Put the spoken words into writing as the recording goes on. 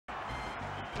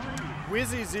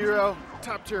Wizzy Zero,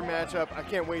 top tier matchup. I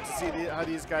can't wait to see how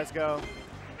these guys go.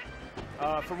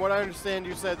 From what I understand,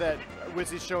 you said that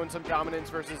Wizzy's showing some dominance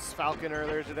versus Falcon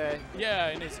earlier today.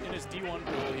 Yeah, in his D1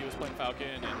 pool, he was playing Falcon,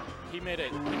 and he made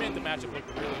the matchup look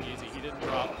really easy. He didn't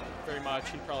drop very much.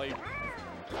 He probably,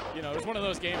 you know, it was one of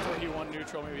those games where he won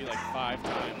neutral maybe like 5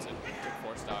 times and took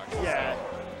 4 stocks. Yeah, so,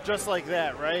 just like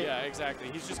that, right? Yeah, exactly.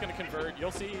 He's just going to convert.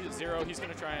 You'll see Zero, he's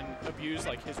going to try and abuse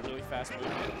like his really fast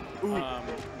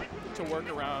movement to work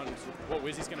around what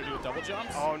Wizzy's going to do with double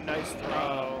jumps. Oh, nice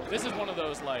throw. This is one of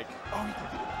those like... Oh,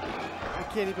 I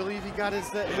can't even believe he got his...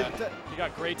 he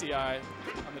got great DI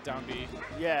on the down B.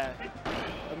 Yeah,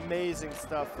 amazing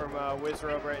stuff from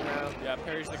Wizzrobe right now. Yeah,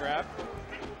 parries the grab.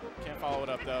 Can't follow it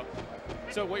up though.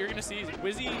 So what you're going to see is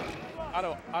Wizzy, out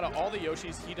of all the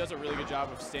Yoshis, he does a really good job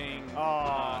of staying.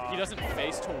 He doesn't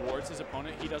face towards his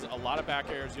opponent. He does a lot of back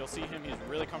airs. You'll see him. He's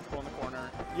really comfortable in the corner.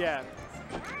 Yeah,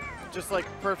 just like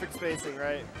perfect spacing,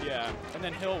 right? Yeah, and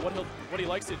then what he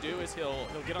likes to do is he'll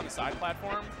get on the side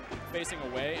platform, facing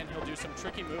away, and he'll do some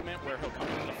tricky movement where he'll come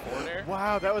into the forward air.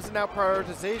 Wow, that was now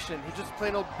prioritization. He just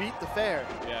plain old beat the fair.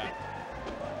 Yeah.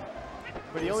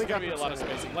 But he only got a lot of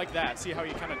spacing like that. See how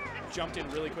he kind of jumped in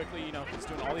really quickly? You know, he's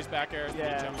doing all these back airs, and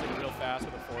he jumps in real fast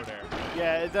with a forward air.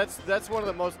 Yeah, that's one of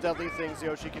the most deadly things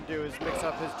Yoshi can do is mix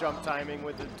up his jump timing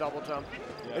with the double jump.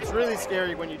 Yeah. It's really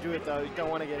scary when you do it though. You don't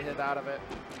want to get hit out of it.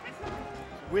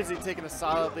 Wizzy taking a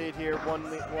solid lead here,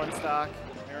 one stock.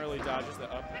 Narrowly dodges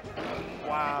the up.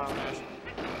 Wow. Smash.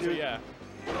 So yeah.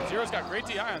 Zero's got great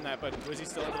DI on that, but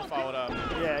Wizzy's still able to follow it up.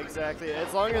 Yeah, exactly.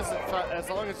 As long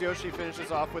as Yoshi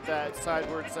finishes off with that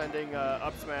sideward sending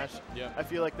up smash, I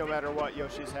feel like no matter what,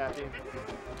 Yoshi's happy.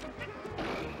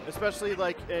 Especially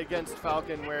like against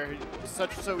Falcon, where he's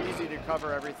so easy to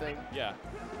cover everything. Yeah.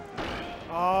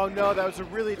 Oh no, that was a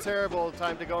really terrible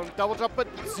time to go and double jump, but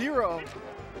Zero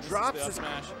drops his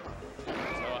smash.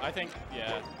 So I think,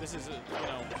 yeah, this is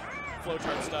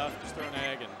flowchart stuff. Just throw an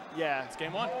egg and it's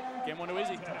game one. Game one to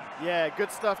Wizzy. Yeah,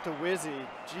 good stuff to Wizzy.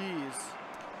 Jeez.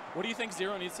 What do you think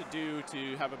Zero needs to do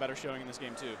to have a better showing in this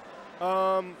game too?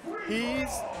 He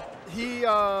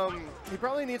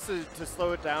probably needs to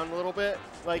slow it down a little bit.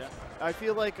 Like I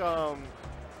feel like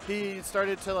he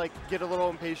started to like get a little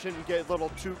impatient and get a little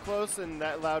too close, and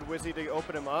that allowed Wizzy to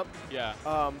open him up. Yeah.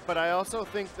 But I also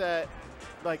think that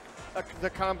like the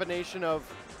combination of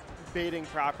baiting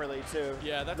properly too.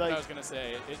 Yeah, that's what I was gonna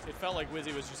say. It felt like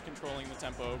Wizzy was just controlling the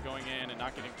tempo, going in and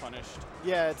not getting punished.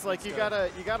 Yeah, it's like you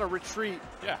gotta retreat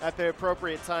at the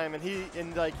appropriate time, and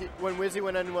when Wizzy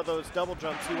went in with those double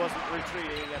jumps, he wasn't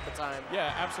retreating at the time.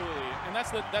 Yeah, absolutely, and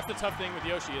that's the tough thing with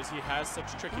Yoshi is he has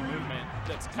such tricky movement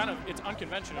that's it's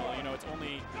unconventional. You know, it's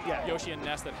only Yoshi and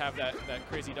Ness that have that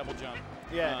crazy double jump.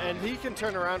 Yeah, and he can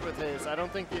turn around with his. I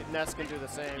don't think Ness can do the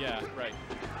same. Yeah, right.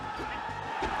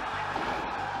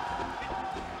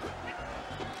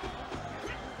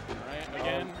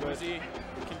 Again, Wizzy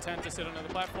content to sit on the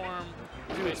platform.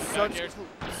 Dude,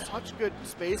 such good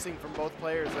spacing from both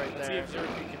players right there. See if Zero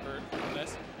can convert on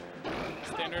this.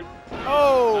 Standard.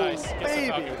 Oh, nice. Gets baby.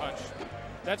 the Falcon punch.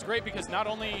 That's great because not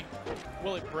only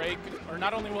will it break, or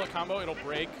not only will it combo, it'll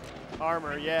break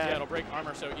armor. Yeah. Yeah, it'll break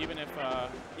armor. So even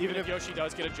if Yoshi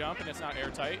does get a jump and it's not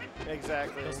airtight,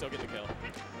 exactly, he'll still get the kill.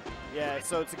 Yeah,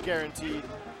 so it's a guaranteed.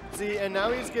 See, and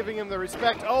now he's giving him the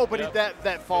respect. Oh, but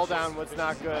that fall down was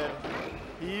not good.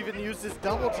 He even used his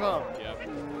double jump. Yep.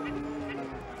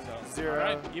 So, Zero.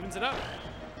 All right, evens it up.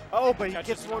 Oh, but he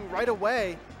gets one right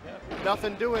away. Yep.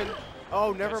 Nothing doing.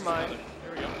 Oh, never mind.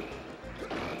 There we go.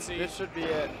 Let's see. This should be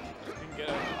it. We can get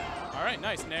it. All right,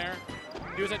 nice. Nair.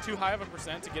 He was at too high of a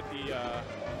percent to get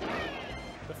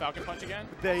the Falcon punch again.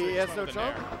 He has no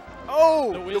jump?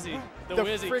 Oh! The Wizzy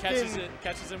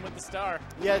catches him with the star.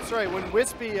 Yeah, that's right. When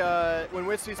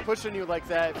Wispy's pushing you like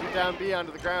that, if you're down B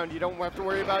onto the ground, you don't have to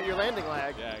worry about your landing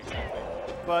lag. Yeah, exactly.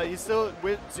 But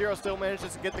Zero still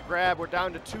manages to get the grab. We're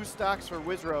down to 2 stocks for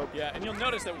Wizzrobe. Yeah, and you'll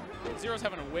notice that Zero's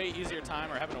having a way easier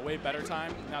time, or having a way better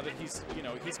time now that he's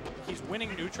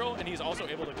winning neutral, and he's also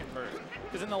able to convert.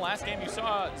 Because in the last game you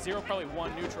saw Zero probably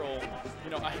won neutral,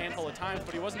 a handful of times,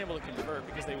 but he wasn't able to convert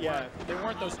because they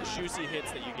weren't those juicy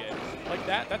hits that you get. Like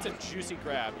that's a juicy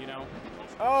grab,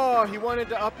 Oh, he wanted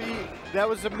to up E. That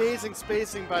was amazing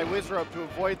spacing by Wizzrobe to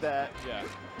avoid that. Yeah.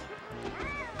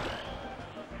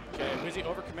 Okay, Wizzy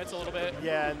overcommits a little bit.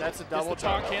 Yeah, and that's a double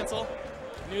taunt cancel.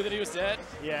 Knew that he was dead.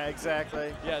 Yeah,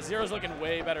 exactly. Yeah, Zero's looking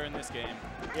way better in this game.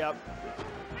 Yep.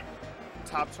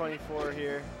 Top 24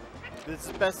 here. This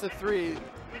is best of 3.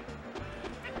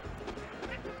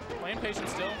 Playing patient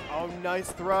still. Oh,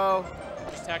 nice throw.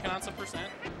 Just tacking on some percent.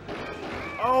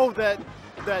 Oh, that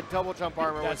double jump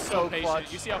armor was so patient.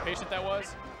 clutch. You see how patient that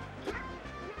was?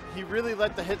 he really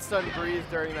let the hit stun breathe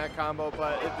during that combo,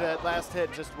 but that last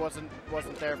hit just wasn't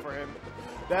there for him.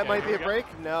 That might be a break?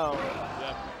 No.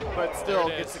 Yep. But still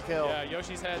gets the kill. Yeah,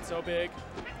 Yoshi's head so big.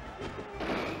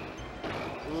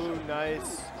 Ooh,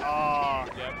 nice. Ah.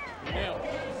 Yep. You knew.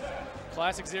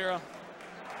 Classic Zero.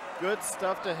 Good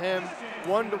stuff to him.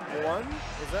 1-1.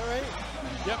 Is that right?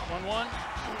 Yep. 1-1.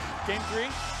 Game 3.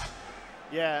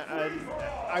 Yeah,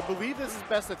 I believe this is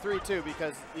best of 3 too,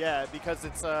 because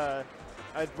it's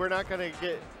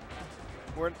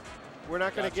we're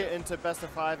not gonna get into best of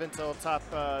 5 until top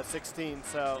 16.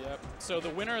 So. Yep. So the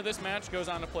winner of this match goes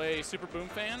on to play Super Boom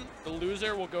Fan. The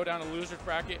loser will go down to loser's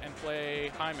bracket and play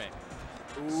Jaime.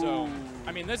 Ooh. So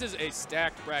I mean, this is a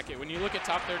stacked bracket. When you look at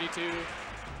top 32,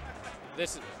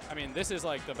 this is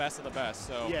like the best of the best.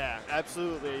 So yeah,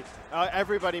 absolutely.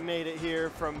 Everybody made it here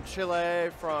from Chile,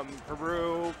 from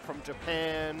Peru, from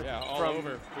Japan, all from over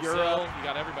Europe. Brazil. You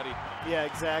got everybody. Yeah,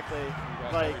 exactly. You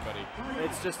got Like everybody.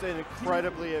 it's just an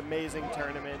incredibly amazing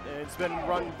tournament, and it's been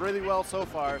run really well so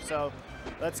far. So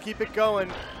let's keep it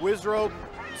going. Wizzrobe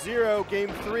 0, game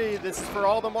 3. This is for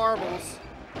all the marbles.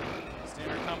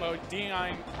 Standard combo.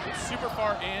 D9 super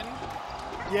far in.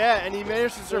 Yeah, and he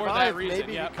managed to survive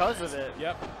maybe yep. because of it.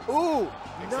 Yep. Ooh,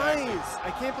 Exactly. nice.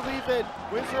 I can't believe that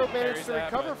Wizzrobe managed Carries to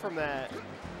that, recover but- from that.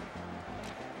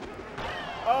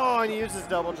 Oh, and he used his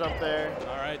double jump there.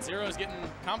 All right, Zero's getting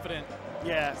confident.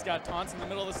 Yeah. He's got taunts in the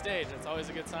middle of the stage. That's always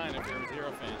a good sign if you're a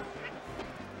Zero fan.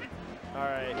 All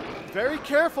right. Very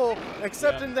careful,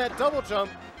 except Yeah. in that double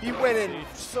jump. He went in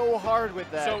so hard with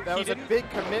that. So that he was a didn't- big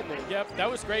commitment. Yep, that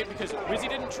was great because Wizzy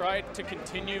didn't try to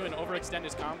continue and overextend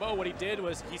his combo. What he did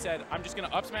was he said, I'm just going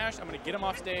to up smash, I'm going to get him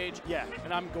off stage, Yeah.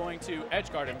 and I'm going to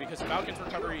edge guard him because Falcon's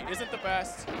recovery isn't the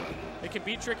best. It can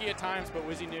be tricky at times, but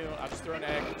Wizzy knew, I'll just throw an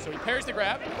egg. So he parries the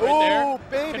grab right Ooh,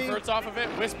 there, baby. converts off of it.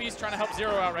 Wispy's trying to help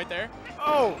Zero out right there.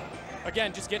 Oh,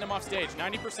 Again, just getting him off stage.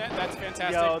 90%, that's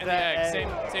fantastic. Yo, and the that egg,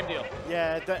 egg. same deal.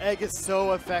 yeah, the egg is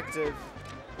so effective.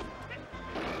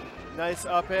 Nice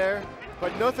up air,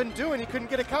 but nothing doing. He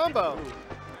couldn't get a combo.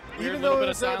 Weird Even little though bit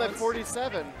it of was at like silence.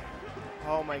 47.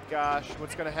 Oh my gosh,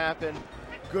 what's going to happen?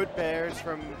 Good bears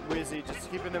from Wizzy, just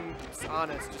keeping him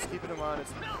honest,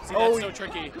 See, Oh, that's so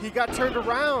tricky. he got turned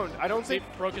around. I don't See,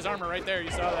 think broke his armor right there.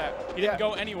 You saw that. He Yeah. didn't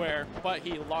go anywhere, but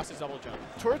he lost his double jump.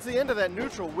 towards the end of that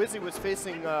neutral, Wizzy was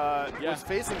facing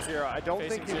Zero. I don't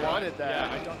think he Zero. wanted that.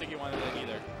 Yeah, I don't think he wanted that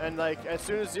either. And like as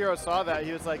soon as Zero saw that,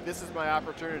 he was like, "This is my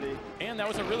opportunity." And that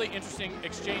was a really interesting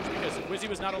exchange because Wizzy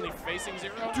was not only facing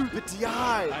Zero. Dude, the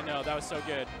DI. I know, that was so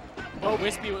good. But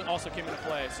Wispy also came into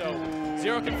play. So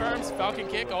Zero confirms, Falcon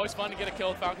kick. Always fun to get a kill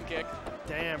with Falcon kick.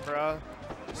 Damn, bro.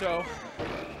 So,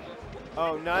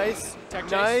 Oh, nice. Tech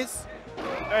chase. Nice.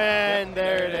 And yep,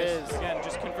 there it is. Again,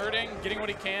 just converting, getting what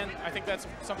he can. I think that's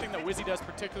something that Wizzy does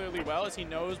particularly well is he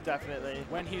knows Definitely.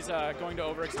 when he's going to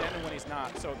overextend and when he's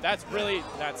not. So that's really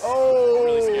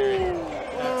scary.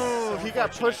 Oh, he got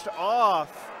unfortunate. pushed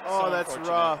off. Oh, So that's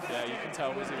unfortunate. rough. Yeah, you can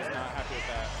tell Wizzy was not happy with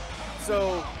that.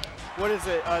 So, what is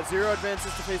it? Zero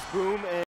advances to face Boom and